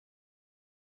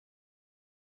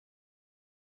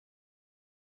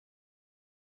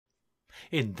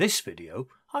In this video,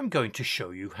 I'm going to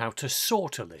show you how to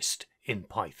sort a list in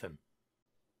Python.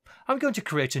 I'm going to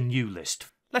create a new list.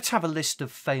 Let's have a list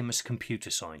of famous computer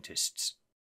scientists.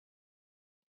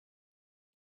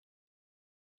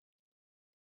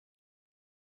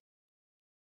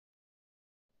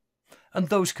 And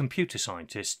those computer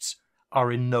scientists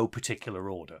are in no particular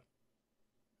order.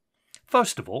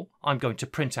 First of all, I'm going to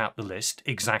print out the list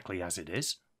exactly as it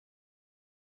is.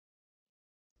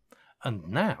 And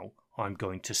now I'm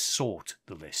going to sort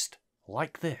the list,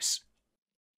 like this.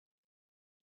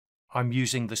 I'm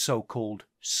using the so-called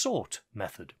sort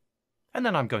method, and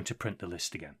then I'm going to print the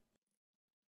list again.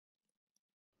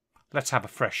 Let's have a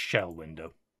fresh shell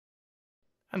window,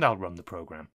 and I'll run the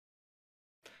program.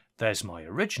 There's my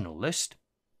original list.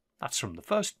 That's from the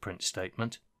first print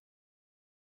statement.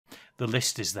 The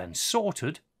list is then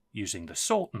sorted using the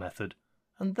sort method,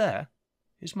 and there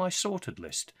is my sorted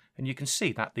list, and you can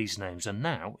see that these names are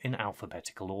now in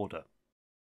alphabetical order.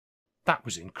 That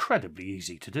was incredibly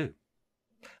easy to do.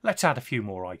 Let's add a few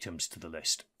more items to the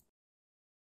list.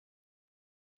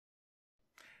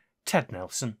 Ted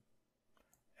Nelson,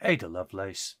 Ada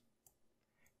Lovelace,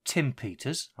 Tim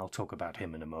Peters, I'll talk about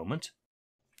him in a moment.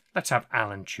 Let's have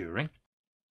Alan Turing,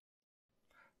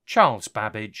 Charles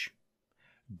Babbage,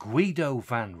 Guido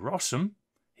van Rossum,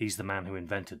 he's the man who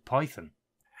invented Python,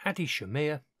 Adi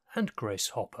Shamir, and Grace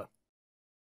Hopper.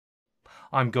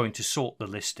 I'm going to sort the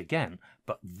list again,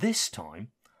 but this time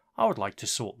I would like to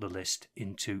sort the list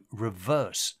into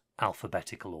reverse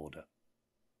alphabetical order.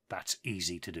 That's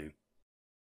easy to do.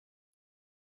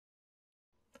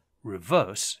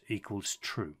 Reverse equals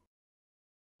true.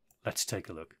 Let's take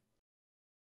a look.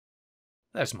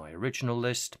 There's my original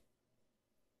list.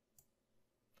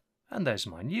 And there's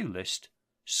my new list,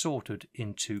 sorted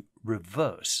into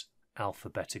reverse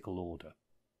alphabetical order.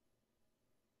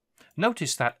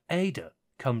 Notice that Ada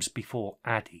comes before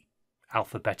Adi,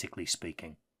 alphabetically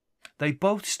speaking. They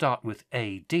both start with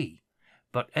AD,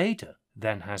 but Ada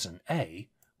then has an A,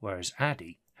 whereas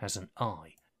Adi has an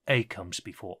I. A comes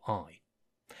before I.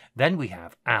 Then we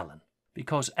have Alan,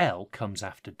 because L comes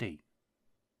after D.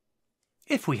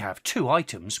 If we have two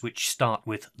items which start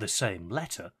with the same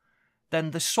letter,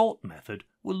 then the sort method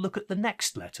will look at the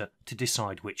next letter to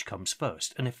decide which comes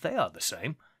first, and if they are the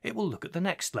same, it will look at the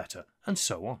next letter, and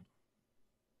so on.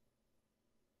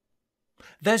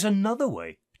 There's another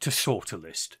way to sort a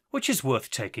list, which is worth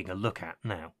taking a look at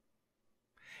now.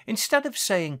 Instead of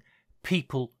saying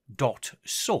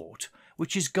people.sort,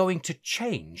 which is going to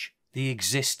change the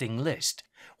existing list,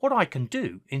 what I can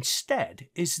do instead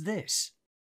is this.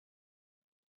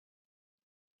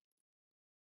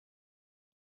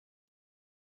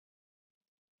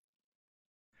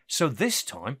 So this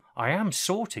time I am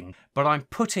sorting, but I'm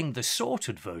putting the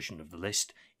sorted version of the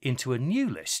list into a new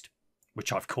list,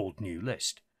 which I've called new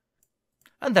list.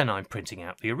 And then I'm printing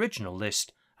out the original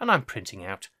list, and I'm printing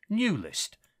out new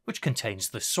list, which contains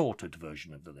the sorted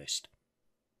version of the list.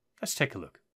 Let's take a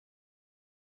look.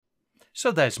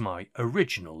 So there's my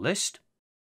original list.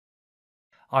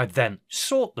 I then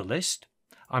sort the list.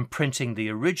 I'm printing the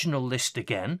original list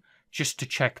again, just to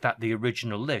check that the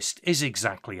original list is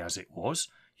exactly as it was.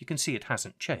 You can see it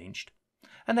hasn't changed.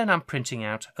 And then I'm printing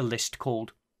out a list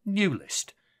called new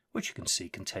list, which you can see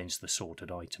contains the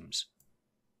sorted items.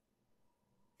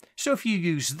 So if you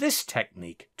use this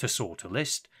technique to sort a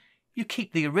list, you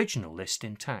keep the original list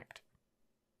intact.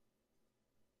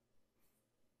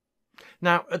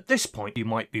 Now, at this point, you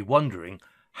might be wondering,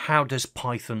 how does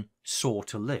Python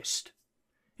sort a list?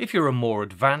 If you're a more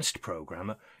advanced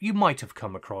programmer, you might have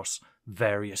come across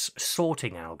various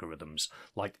sorting algorithms,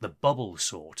 like the bubble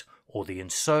sort, or the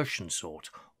insertion sort,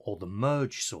 or the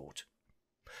merge sort.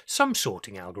 Some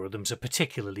sorting algorithms are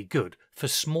particularly good for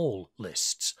small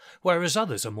lists, whereas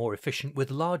others are more efficient with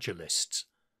larger lists.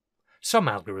 Some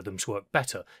algorithms work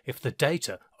better if the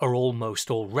data are almost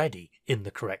already in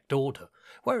the correct order,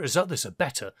 whereas others are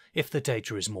better if the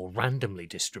data is more randomly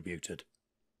distributed.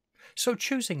 So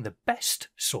choosing the best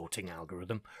sorting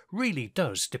algorithm really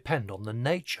does depend on the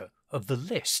nature of the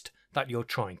list that you're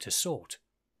trying to sort.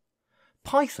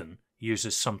 Python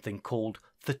uses something called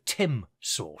the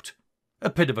Timsort. A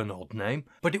bit of an odd name,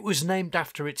 but it was named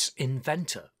after its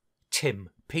inventor, Tim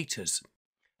Peters.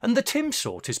 And the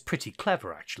Timsort is pretty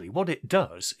clever actually. What it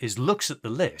does is looks at the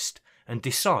list and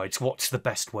decides what's the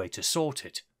best way to sort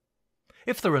it.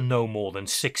 If there are no more than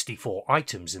 64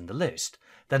 items in the list,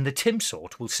 then the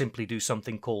Timsort will simply do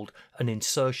something called an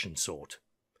insertion sort.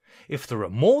 If there are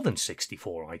more than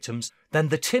 64 items, then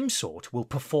the Timsort will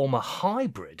perform a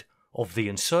hybrid of the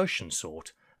insertion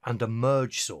sort and a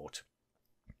merge sort.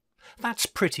 That's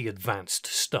pretty advanced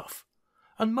stuff,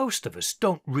 and most of us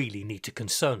don't really need to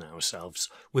concern ourselves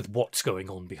with what's going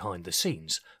on behind the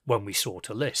scenes when we sort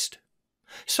a list.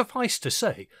 Suffice to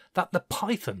say that the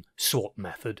Python sort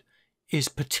method is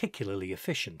particularly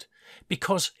efficient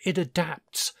because it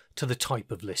adapts to the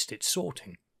type of list it's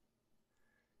sorting.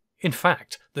 In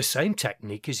fact, the same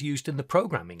technique is used in the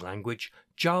programming language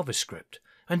JavaScript,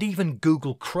 and even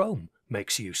Google Chrome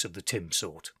makes use of the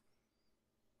Timsort.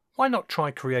 Why not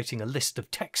try creating a list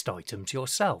of text items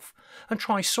yourself and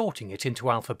try sorting it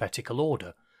into alphabetical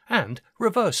order and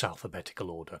reverse alphabetical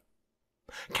order?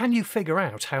 Can you figure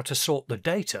out how to sort the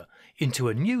data into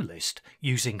a new list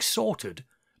using sorted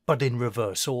but in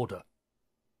reverse order?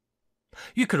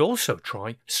 You could also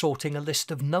try sorting a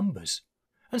list of numbers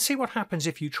and see what happens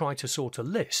if you try to sort a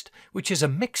list which is a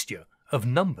mixture of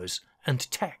numbers and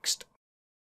text.